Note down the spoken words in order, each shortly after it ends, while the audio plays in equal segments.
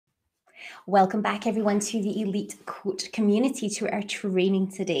Welcome back, everyone, to the Elite Coach community, to our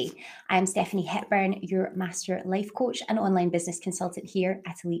training today. I'm Stephanie Hepburn, your Master Life Coach and online business consultant here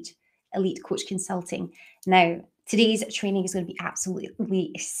at Elite Coach Consulting. Now, today's training is going to be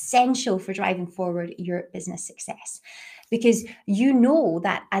absolutely essential for driving forward your business success, because you know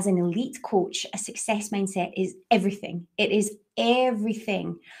that as an elite coach, a success mindset is everything. It is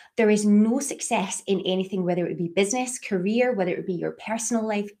everything. There is no success in anything, whether it be business, career, whether it be your personal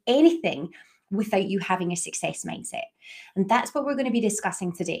life, anything, without you having a success mindset. And that's what we're going to be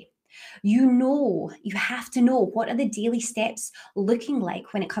discussing today. You have to know, what are the daily steps looking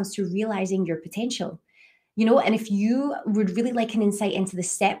like when it comes to realizing your potential. And if you would really like an insight into the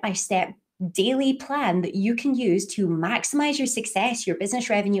step-by-step daily plan that you can use to maximize your success, your business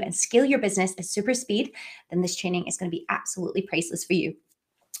revenue, and scale your business at super speed, then this training is going to be absolutely priceless for you.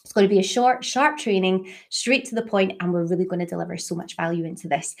 It's going to be a short, sharp training, straight to the point, and we're really going to deliver so much value into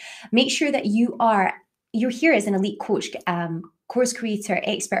this. Make sure that you're here as an elite coach, course creator,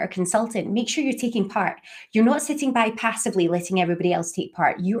 expert, or consultant. Make sure you're taking part. You're not sitting by passively letting everybody else take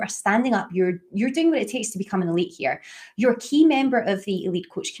part. You are standing up. You're doing what it takes to become an elite here. You're a key member of the Elite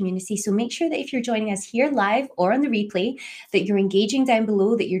Coach community. So make sure that if you're joining us here live or on the replay, that you're engaging down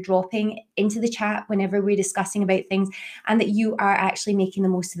below, that you're dropping into the chat whenever we're discussing about things, and that you are actually making the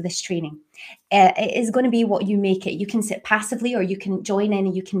most of this training. It is going to be what you make it. You can sit passively or you can join in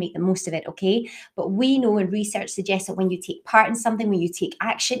and you can make the most of it, okay? But we know, and research suggests, that when you take part in something, when you take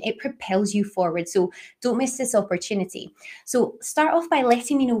action, it propels you forward. So don't miss this opportunity. So start off by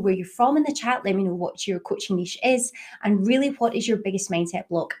letting me know where you're from in the chat. Let me know what your coaching niche is, and really what is your biggest mindset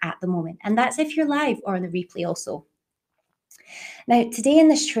block at the moment. And that's if you're live or on the replay also. Now, today in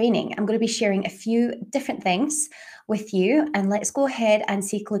this training, I'm going to be sharing a few different things with you, and let's go ahead and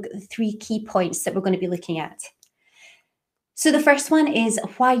take a look at the 3 key points that we're going to be looking at. So the first one is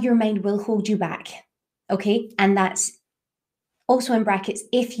why your mind will hold you back, okay? And that's also in brackets,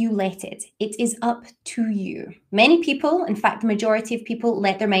 if you let it. It is up to you. Many people, in fact, the majority of people,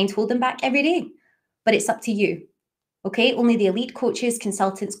 let their mind hold them back every day, but it's up to you, okay? Only the elite coaches,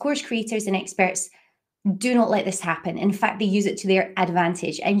 consultants, course creators, and experts do not let this happen. In fact, they use it to their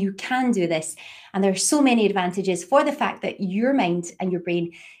advantage, and you can do this. And there are so many advantages for the fact that your mind and your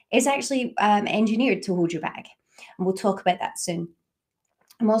brain is actually engineered to hold you back. And we'll talk about that soon.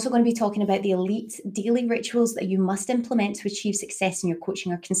 I'm also going to be talking about the elite daily rituals that you must implement to achieve success in your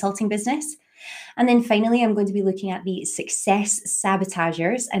coaching or consulting business. And then finally, I'm going to be looking at the success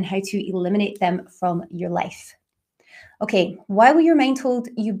sabotagers and how to eliminate them from your life. Okay, why will your mind hold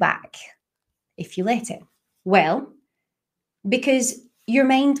you back if you let it? Well, because your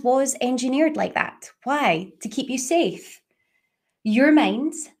mind was engineered like that. Why? To keep you safe. Your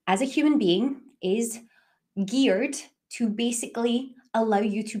mind, as a human being, is geared to basically allow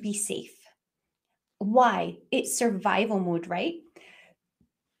you to be safe. Why? It's survival mode, right?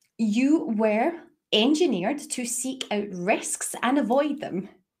 You were engineered to seek out risks and avoid them,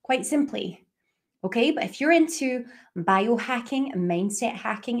 quite simply. Okay, but if you're into biohacking, mindset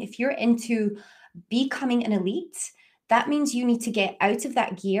hacking, if you're into becoming an elite, that means you need to get out of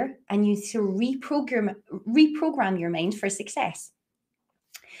that gear and you need to reprogram your mind for success.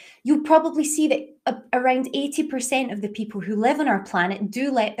 You'll probably see that around 80% of the people who live on our planet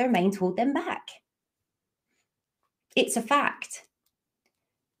do let their mind hold them back. It's a fact.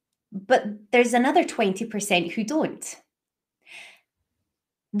 But there's another 20% who don't.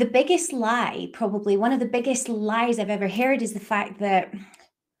 The biggest lie, probably one of the biggest lies I've ever heard, is the fact that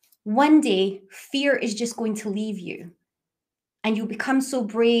one day fear is just going to leave you and you'll become so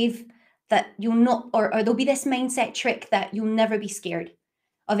brave that you'll not, or there'll be this mindset trick that you'll never be scared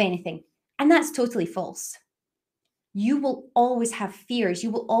of anything. And that's totally false. You will always have fears. You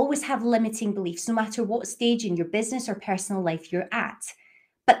will always have limiting beliefs, no matter what stage in your business or personal life you're at.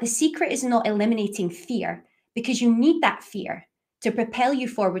 But the secret is not eliminating fear, because you need that fear to propel you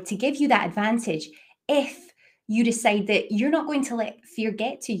forward, to give you that advantage if you decide that you're not going to let fear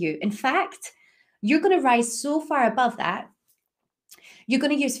get to you. In fact, you're going to rise so far above that, you're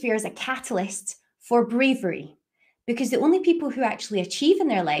going to use fear as a catalyst for bravery, because the only people who actually achieve in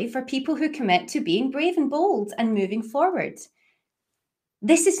their life are people who commit to being brave and bold and moving forward.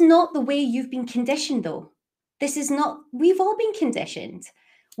 This is not the way you've been conditioned, though. We've all been conditioned.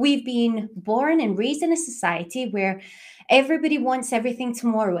 We've been born and raised in a society where everybody wants everything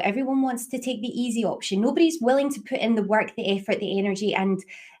tomorrow. Everyone wants to take the easy option. Nobody's willing to put in the work, the effort, the energy, and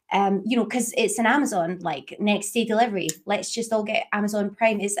because it's an Amazon, like, next day delivery. Let's just all get Amazon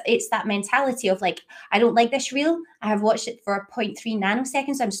Prime. It's that mentality of, like, I don't like this reel. I have watched it for 0.3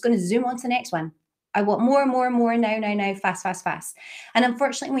 nanoseconds. So I'm just going to zoom on to the next one. I want more and more and more now, fast, fast, fast. And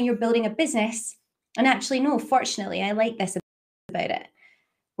unfortunately, when you're building a business, and actually, no, fortunately, I like this about it.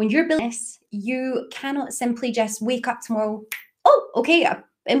 When you're building this, you cannot simply just wake up tomorrow, oh, okay, I've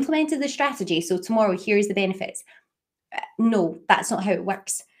implemented the strategy. So tomorrow, here's the benefits. No, that's not how it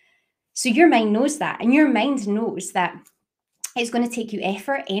works. So your mind knows that, and your mind knows that it's going to take you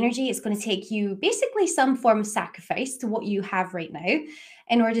effort, energy. It's going to take you basically some form of sacrifice to what you have right now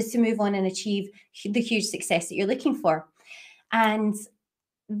in order to move on and achieve the huge success that you're looking for. And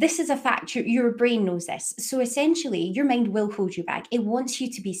this is a fact. Your brain knows this. So essentially, your mind will hold you back. It wants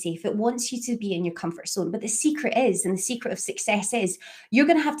you to be safe. It wants you to be in your comfort zone. But the secret is, and the secret of success is, you're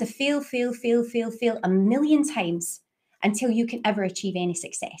going to have to fail a million times until you can ever achieve any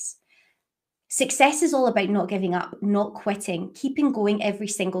success. Success is all about not giving up, not quitting, keeping going every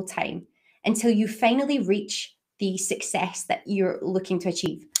single time until you finally reach the success that you're looking to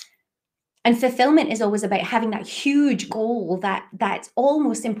achieve. And fulfillment is always about having that huge goal that's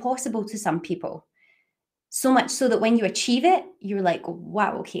almost impossible to some people. So much so that when you achieve it, you're like,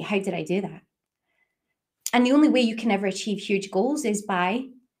 wow, okay, how did I do that? And the only way you can ever achieve huge goals is by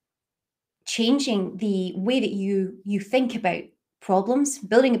changing the way that you think about problems,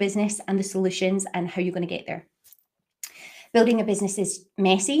 building a business, and the solutions and how you're going to get there. Building a business is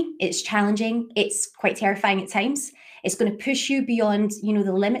messy, it's challenging, it's quite terrifying at times. It's going to push you beyond,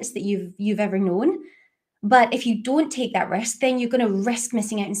 the limits that you've ever known. But if you don't take that risk, then you're going to risk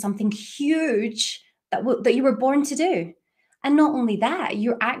missing out on something huge that you were born to do. And not only that,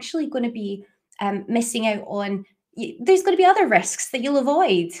 you're actually going to be missing out on. There's going to be other risks that you'll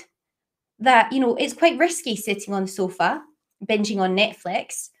avoid. That it's quite risky sitting on the sofa, binging on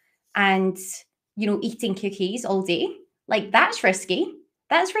Netflix, and eating cookies all day. Like that's risky.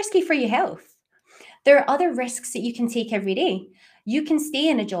 That's risky for your health. There are other risks that you can take every day. You can stay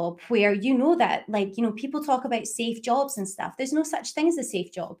in a job where that, people talk about safe jobs and stuff. There's no such thing as a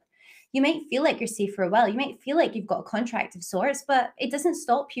safe job. You might feel like you're safe for a while. You might feel like you've got a contract of sorts, but it doesn't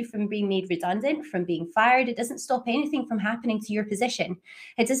stop you from being made redundant, from being fired. It doesn't stop anything from happening to your position.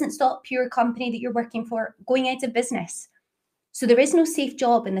 It doesn't stop your company that you're working for going out of business. So there is no safe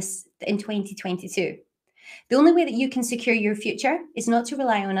job in 2022. The only way that you can secure your future is not to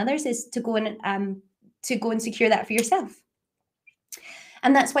rely on others, is to go and secure that for yourself.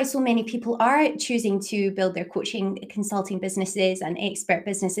 And that's why so many people are choosing to build their coaching, consulting businesses and expert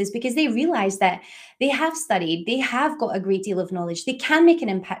businesses, because they realize that they have studied, they have got a great deal of knowledge, they can make an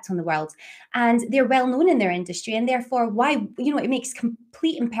impact on the world, and they're well known in their industry. And therefore, it makes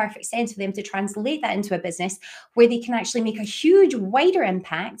complete and perfect sense for them to translate that into a business where they can actually make a huge, wider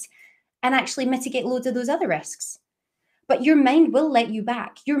impact and actually mitigate loads of those other risks. But your mind will let you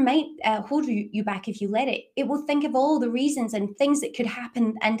back. Your mind hold you back if you let it. It will think of all the reasons and things that could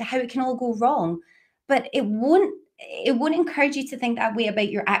happen and how it can all go wrong. But it won't encourage you to think that way about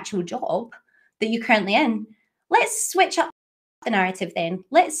your actual job that you're currently in. Let's switch up the narrative then.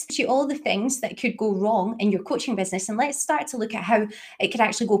 Let's see all the things that could go wrong in your coaching business, and let's start to look at how it could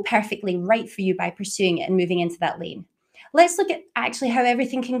actually go perfectly right for you by pursuing it and moving into that lane. Let's look at actually how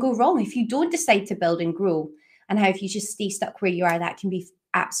everything can go wrong if you don't decide to build and grow, and how if you just stay stuck where you are, that can be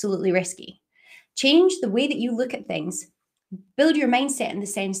absolutely risky. Change the way that you look at things. Build your mindset in the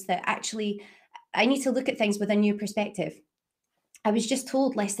sense that actually, I need to look at things with a new perspective. I was just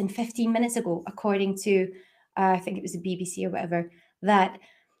told less than 15 minutes ago, according to, I think it was the BBC or whatever, that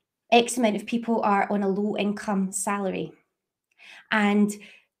X amount of people are on a low income salary. And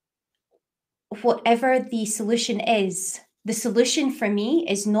whatever the solution is, the solution for me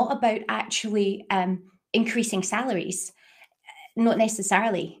is not about actually increasing salaries, not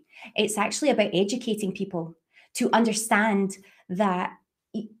necessarily. It's actually about educating people to understand that,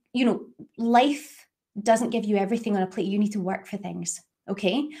 life doesn't give you everything on a plate. You need to work for things.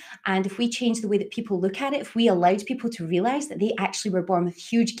 Okay. And if we change the way that people look at it, if we allowed people to realize that they actually were born with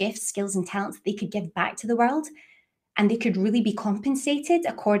huge gifts, skills, and talents that they could give back to the world, and they could really be compensated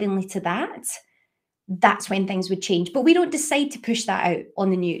accordingly to that, that's when things would change. But we don't decide to push that out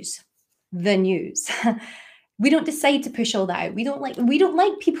on the news. We don't decide to push all that out. We don't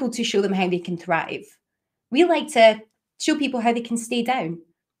like people to show them how they can thrive. We like to show people how they can stay down.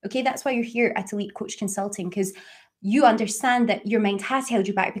 Okay, that's why you're here at Elite Coach Consulting, because you understand that your mind has held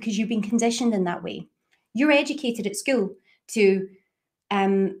you back because you've been conditioned in that way. You're educated at school to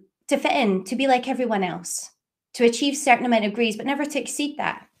fit in, to be like everyone else, to achieve a certain amount of grades, but never to exceed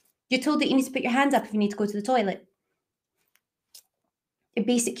that. You're told that you need to put your hand up if you need to go to the toilet. A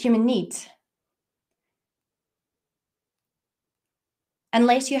basic human need.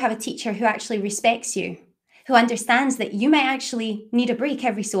 Unless you have a teacher who actually respects you, who understands that you might actually need a break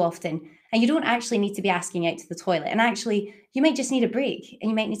every so often. And you don't actually need to be asking out to the toilet. And actually, you might just need a break and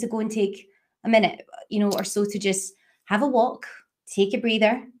you might need to go and take a minute, or so to just have a walk, take a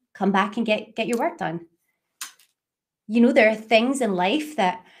breather, come back and get your work done. There are things in life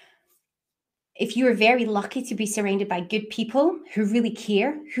that if you are very lucky to be surrounded by good people who really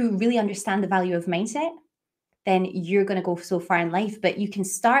care, who really understand the value of mindset, then you're going to go so far in life. But you can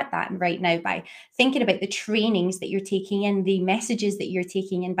start that right now by thinking about the trainings that you're taking in, the messages that you're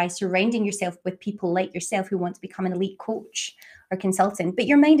taking in, by surrounding yourself with people like yourself who want to become an elite coach or consultant. But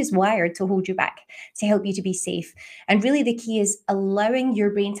your mind is wired to hold you back, to help you to be safe. And really the key is allowing your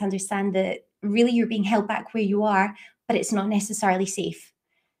brain to understand that really you're being held back where you are, but it's not necessarily safe.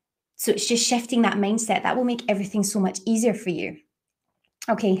 So it's just shifting that mindset. That will make everything so much easier for you.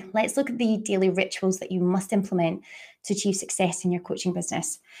 Okay, let's look at the daily rituals that you must implement to achieve success in your coaching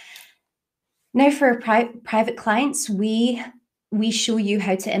business. Now, for private clients, we show you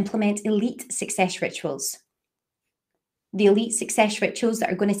how to implement elite success rituals. The elite success rituals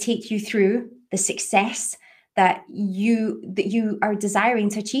that are going to take you through the success that you are desiring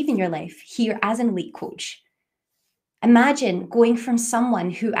to achieve in your life here as an elite coach. Imagine going from someone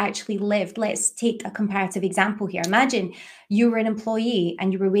who actually lived, let's take a comparative example here. Imagine you were an employee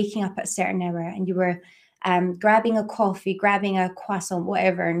and you were waking up at a certain hour and you were grabbing a coffee, grabbing a croissant,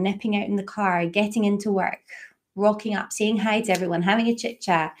 whatever, nipping out in the car, getting into work, rocking up, saying hi to everyone, having a chit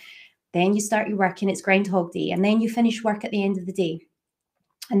chat. Then you start your work and it's Groundhog Day, and then you finish work at the end of the day.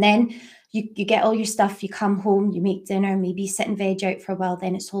 And then you get all your stuff, you come home, you make dinner, maybe you sit and veg out for a while,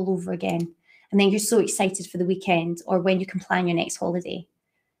 then it's all over again. And then you're so excited for the weekend or when you can plan your next holiday.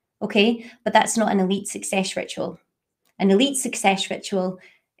 Okay, but that's not an elite success ritual. An elite success ritual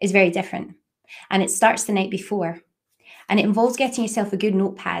is very different. And it starts the night before. And it involves getting yourself a good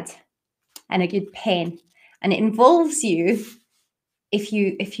notepad and a good pen. And it involves you, if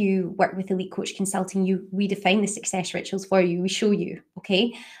you work with Elite Coach Consulting, we define the success rituals for you, we show you,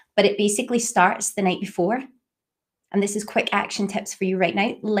 okay? But it basically starts the night before. And this is quick action tips for you right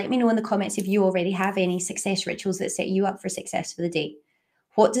now. Let me know in the comments if you already have any success rituals that set you up for success for the day.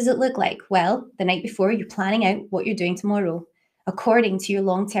 What does it look like? Well, the night before, you're planning out what you're doing tomorrow according to your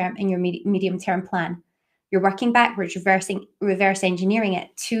long-term and your medium-term plan. You're working backwards, reverse engineering it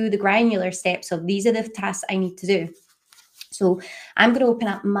to the granular steps of these are the tasks I need to do. So I'm going to open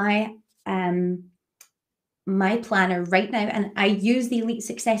up my my planner right now, and I use the Elite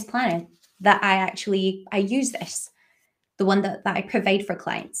Success Planner that I use this. The one that I provide for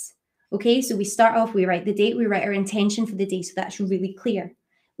clients. Okay, so we start off, we write the date, we write our intention for the day, so that's really clear.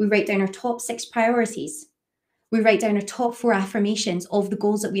 We write down our top 6 priorities. We write down our top 4 affirmations of the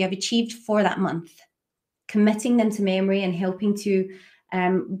goals that we have achieved for that month, committing them to memory and helping to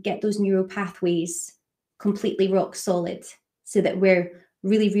get those neural pathways completely rock solid so that we're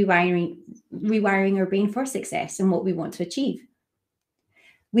really rewiring our brain for success and what we want to achieve.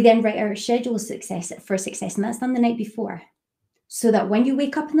 We then write our schedule for success, and that's done the night before. So that when you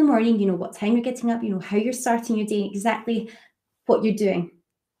wake up in the morning, you know what time you're getting up, you know how you're starting your day, exactly what you're doing.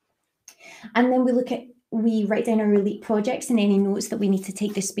 And then we write down our elite projects and any notes that we need to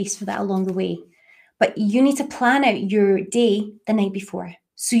take the space for that along the way. But you need to plan out your day the night before.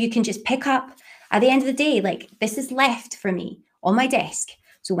 So you can just pick up at the end of the day, like this is left for me on my desk.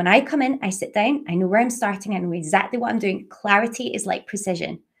 So when I come in, I sit down, I know where I'm starting, I know exactly what I'm doing. Clarity is like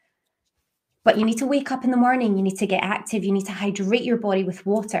precision. But you need to wake up in the morning, you need to get active, you need to hydrate your body with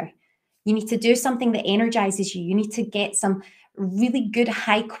water. You need to do something that energizes you. You need to get some really good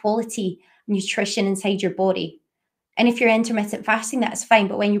high quality nutrition inside your body. And if you're intermittent fasting, that's fine.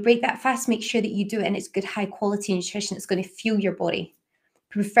 But when you break that fast, make sure that you do it and it's good high quality nutrition. It's going to fuel your body.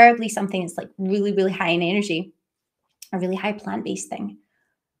 Preferably something that's like really, really high in energy, a really high plant-based thing.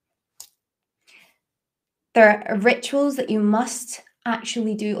 There are rituals that you must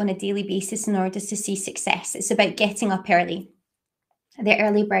actually do on a daily basis in order to see success. It's about getting up early. The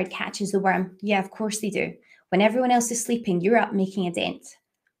early bird catches the worm. Yeah, of course they do. When everyone else is sleeping, you're up making a dent.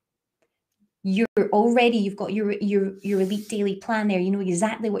 You've got your elite daily plan there. You know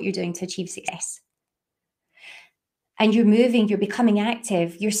exactly what you're doing to achieve success. And you're moving, you're becoming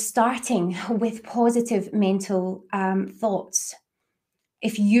active. You're starting with positive mental thoughts.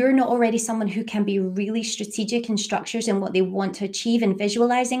 If you're not already someone who can be really strategic and structured in what they want to achieve and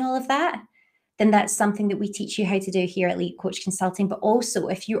visualizing all of that, then that's something that we teach you how to do here at Elite Coach Consulting. But also,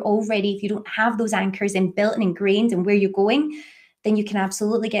 if you don't have those anchors inbuilt and ingrained in where you're going, then you can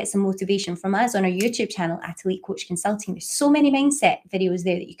absolutely get some motivation from us on our YouTube channel at Elite Coach Consulting. There's so many mindset videos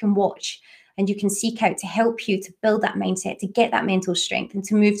there that you can watch and you can seek out to help you to build that mindset, to get that mental strength and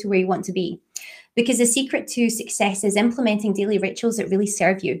to move to where you want to be. Because the secret to success is implementing daily rituals that really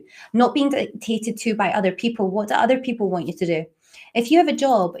serve you, not being dictated to by other people. What do other people want you to do? If you have a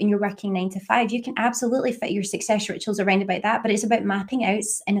job and you're working 9 to 5, you can absolutely fit your success rituals around about that, but it's about mapping out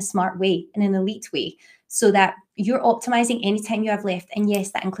in a smart way, in an elite way, so that you're optimizing any time you have left. And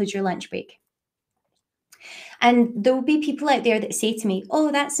yes, that includes your lunch break. And there will be people out there that say to me,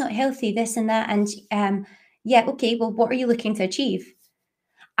 oh, that's not healthy, this and that. And yeah, okay, well, what are you looking to achieve?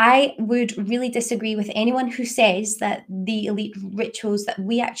 I would really disagree with anyone who says that the elite rituals that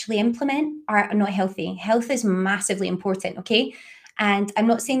we actually implement are not healthy. Health is massively important, okay? And I'm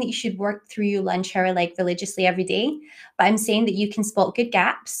not saying that you should work through your lunch hour like religiously every day, but I'm saying that you can spot good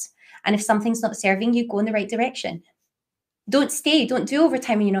gaps. And if something's not serving you, go in the right direction. Don't stay, don't do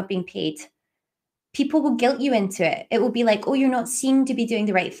overtime when you're not being paid. People will guilt you into it. It will be like, oh, you're not seen to be doing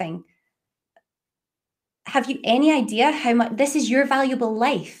the right thing. Have you any idea how much this is your valuable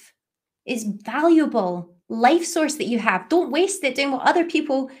life? It's valuable life source that you have. Don't waste it doing what other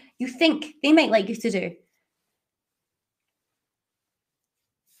people you think they might like you to do.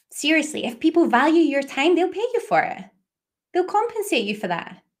 Seriously, if people value your time, they'll pay you for it. They'll compensate you for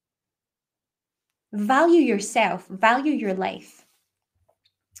that. Value yourself, value your life.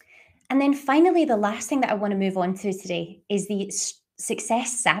 And then finally, the last thing that I want to move on to today is the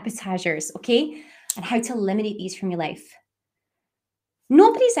success sabotagers, okay? And how to eliminate these from your life.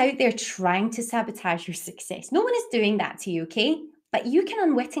 Nobody's out there trying to sabotage your success. No one is doing that to you, okay? But you can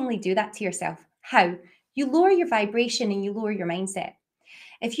unwittingly do that to yourself. How? You lower your vibration and you lower your mindset.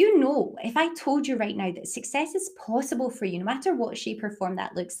 If I told you right now that success is possible for you, no matter what shape or form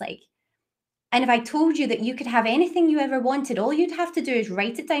that looks like, and if I told you that you could have anything you ever wanted, all you'd have to do is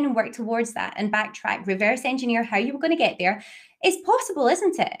write it down and work towards that and backtrack, reverse engineer how you were going to get there. It's possible,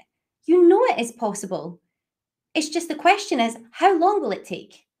 isn't it? You know it is possible. It's just the question is, how long will it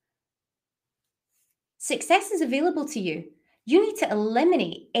take? Success is available to you. You need to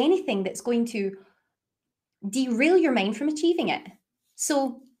eliminate anything that's going to derail your mind from achieving it.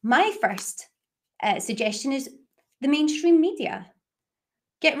 So my first suggestion is the mainstream media.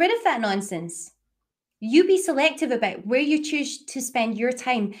 Get rid of that nonsense. You be selective about where you choose to spend your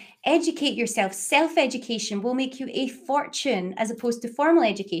time. Educate yourself. Self-education will make you a fortune as opposed to formal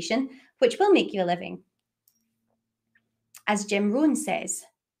education, which will make you a living. As Jim Rohn says.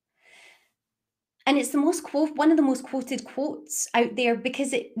 And it's one of the most quoted quotes out there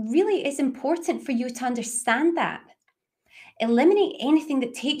because it really is important for you to understand that. Eliminate anything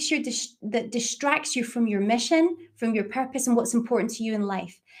that that distracts you from your mission, from your purpose, and what's important to you in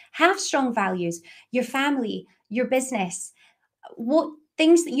life. Have strong values, your family, your business, what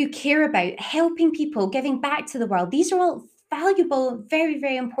things that you care about, helping people, giving back to the world. These are all valuable, very,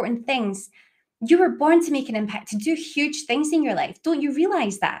 very important things. You were born to make an impact, to do huge things in your life. Don't you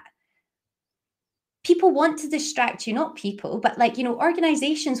realize that? People want to distract you, not people, but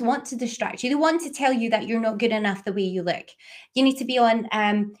organizations want to distract you. They want to tell you that you're not good enough the way you look. You need to be on,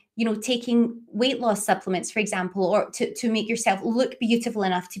 taking weight loss supplements, for example, or to make yourself look beautiful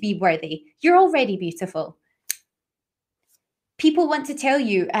enough to be worthy. You're already beautiful. People want to tell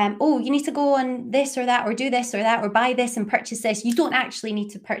you, you need to go on this or that, or do this or that, or buy this and purchase this. You don't actually need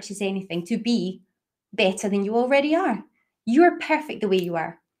to purchase anything to be better than you already are. You're perfect the way you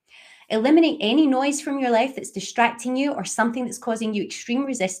are. Eliminate any noise from your life that's distracting you or something that's causing you extreme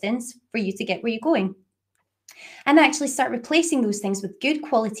resistance for you to get where you're going. And actually start replacing those things with good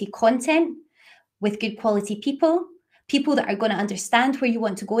quality content, with good quality people that are going to understand where you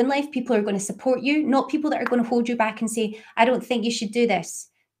want to go in life, people who are going to support you, not people that are going to hold you back and say, I don't think you should do this.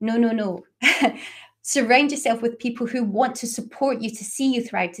 No. Surround yourself with people who want to support you, to see you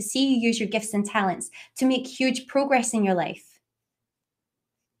thrive, to see you use your gifts and talents, to make huge progress in your life.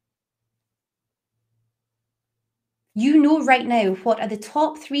 You know right now what are the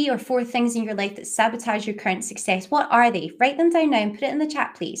top 3 or 4 things in your life that sabotage your current success. What are they? Write them down now and put it in the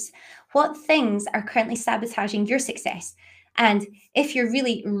chat, please. What things are currently sabotaging your success? And if you're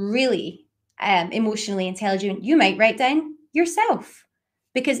really, really emotionally intelligent, you might write down yourself.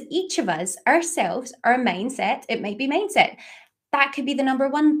 Because each of us, ourselves, our mindset, it might be mindset. That could be the number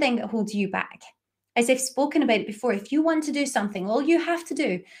one thing that holds you back. As I've spoken about it before, if you want to do something, all you have to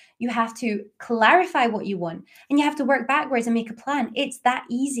do, you have to clarify what you want and you have to work backwards and make a plan. It's that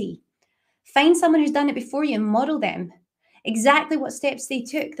easy. Find someone who's done it before you and model them. Exactly what steps they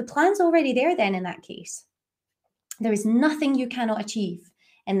took. The plan's already there then in that case. There is nothing you cannot achieve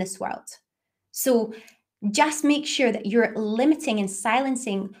in this world. So just make sure that you're limiting and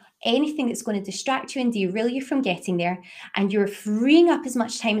silencing anything that's going to distract you and derail you from getting there. And you're freeing up as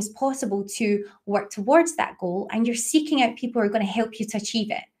much time as possible to work towards that goal. And you're seeking out people who are going to help you to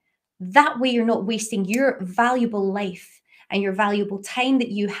achieve it. That way you're not wasting your valuable life and your valuable time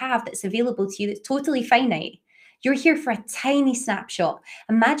that you have that's available to you that's totally finite. You're here for a tiny snapshot.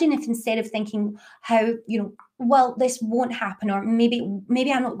 Imagine if instead of thinking how, well, this won't happen, or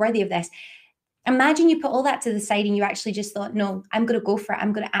maybe I'm not worthy of this. Imagine you put all that to the side and you actually just thought, no, I'm going to go for it.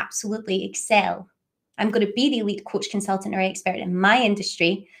 I'm going to absolutely excel. I'm going to be the elite coach, consultant, or expert in my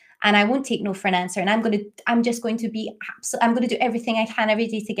industry, and I won't take no for an answer. And I'm going to do everything I can every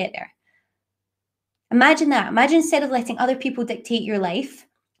day to get there. Imagine that. Imagine instead of letting other people dictate your life.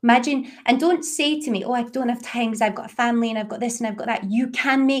 Imagine, and don't say to me, oh, I don't have time because I've got a family and I've got this and I've got that. You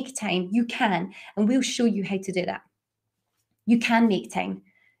can make time. You can. And we'll show you how to do that. You can make time.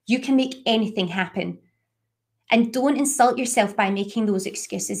 You can make anything happen. And don't insult yourself by making those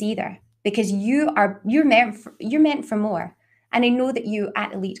excuses either, because you're meant for more. And I know that you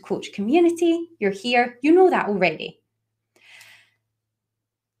at Elite Coach Community, you're here, you know that already.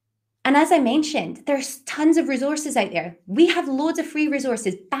 And as I mentioned, there's tons of resources out there. We have loads of free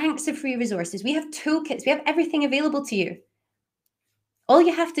resources, banks of free resources. We have toolkits, we have everything available to you. All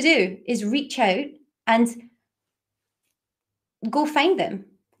you have to do is reach out and go find them.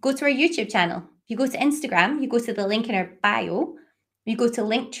 Go to our YouTube channel. You go to Instagram, you go to the link in our bio, you go to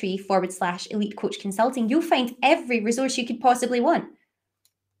Linktree/Elite Coach Consulting, you'll find every resource you could possibly want.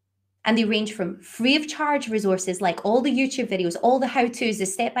 And they range from free of charge resources like all the YouTube videos, all the how-tos, the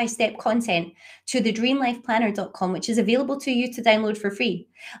step-by-step content, to the dreamlifeplanner.com, which is available to you to download for free,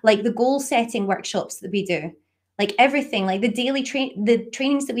 like the goal setting workshops that we do, like everything, like the daily the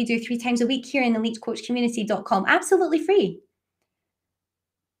trainings that we do 3 times a week here in elitecoachcommunity.com, absolutely free.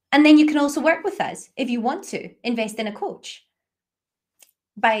 And then you can also work with us if you want to invest in a coach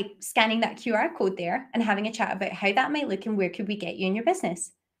by scanning that QR code there and having a chat about how that might look and where could we get you in your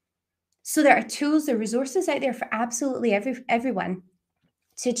business. So there are tools, there are resources out there for absolutely everyone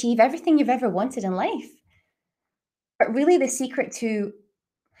to achieve everything you've ever wanted in life. But really the secret to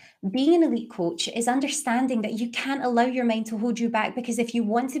being an elite coach is understanding that you can't allow your mind to hold you back, because if you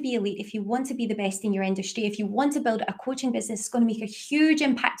want to be elite, if you want to be the best in your industry, if you want to build a coaching business that's going to make a huge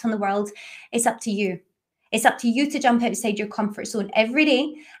impact on the world, it's up to you. It's up to you to jump outside your comfort zone every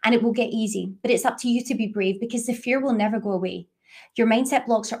day, and it will get easy. But it's up to you to be brave, because the fear will never go away. Your mindset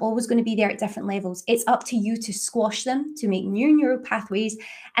blocks are always going to be there at different levels. It's up to you to squash them, to make new neural pathways.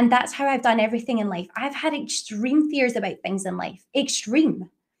 And that's how I've done everything in life. I've had extreme fears about things in life, extreme.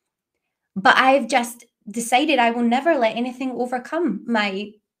 But I've just decided I will never let anything overcome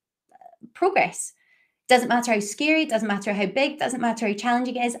my progress. Doesn't matter how scary, doesn't matter how big, doesn't matter how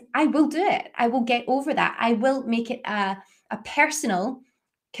challenging it is. I will do it. I will get over that. I will make it a personal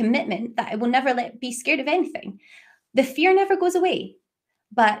commitment that I will never be scared of anything. The fear never goes away,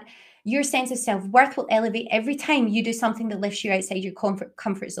 but your sense of self-worth will elevate every time you do something that lifts you outside your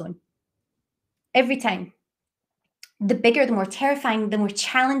comfort zone. Every time. The bigger, the more terrifying, the more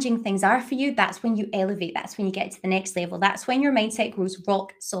challenging things are for you, that's when you elevate. That's when you get to the next level. That's when your mindset grows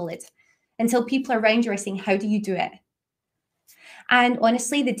rock solid, until people around you are saying, how do you do it? And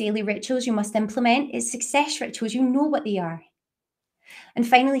honestly, the daily rituals you must implement is success rituals. You know what they are. And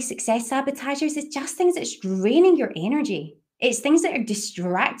finally, success sabotagers is just things that's draining your energy. It's things that are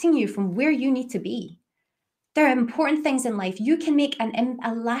distracting you from where you need to be. There are important things in life. You can make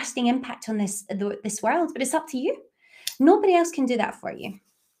a lasting impact on this world, but it's up to you. Nobody else can do that for you.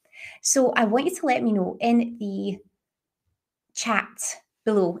 So I want you to let me know in the chat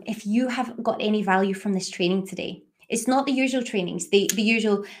below if you have got any value from this training today. It's not the usual trainings, the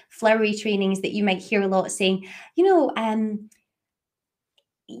usual flowery trainings that you might hear a lot saying, anything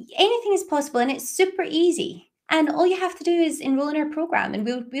is possible and it's super easy. And all you have to do is enroll in our program and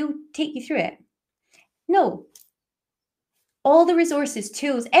we'll take you through it. No. All the resources,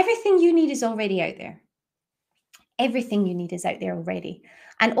 tools, everything you need is already out there. Everything you need is out there already.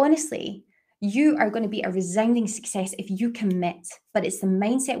 And honestly, you are going to be a resounding success if you commit, but it's the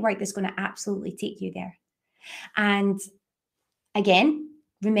mindset work that's going to absolutely take you there. And again,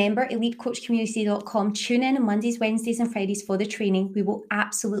 remember, elitecoachcommunity.com. Tune in on Mondays, Wednesdays, and Fridays for the training. We will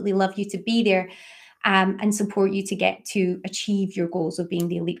absolutely love you to be there and support you to get to achieve your goals of being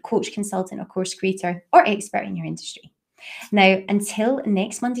the elite coach, consultant, or course creator, or expert in your industry. Now, until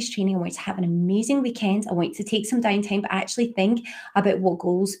next Monday's training, I want you to have an amazing weekend. I want you to take some downtime, but actually think about what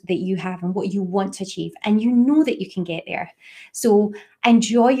goals that you have and what you want to achieve. And you know that you can get there. So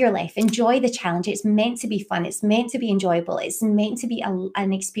enjoy your life. Enjoy the challenge. It's meant to be fun. It's meant to be enjoyable. It's meant to be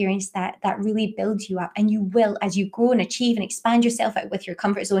an experience that really builds you up. And you will, as you grow and achieve and expand yourself out with your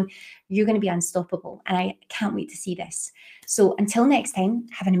comfort zone, you're going to be unstoppable. And I can't wait to see this. So until next time,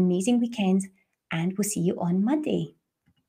 have an amazing weekend and we'll see you on Monday.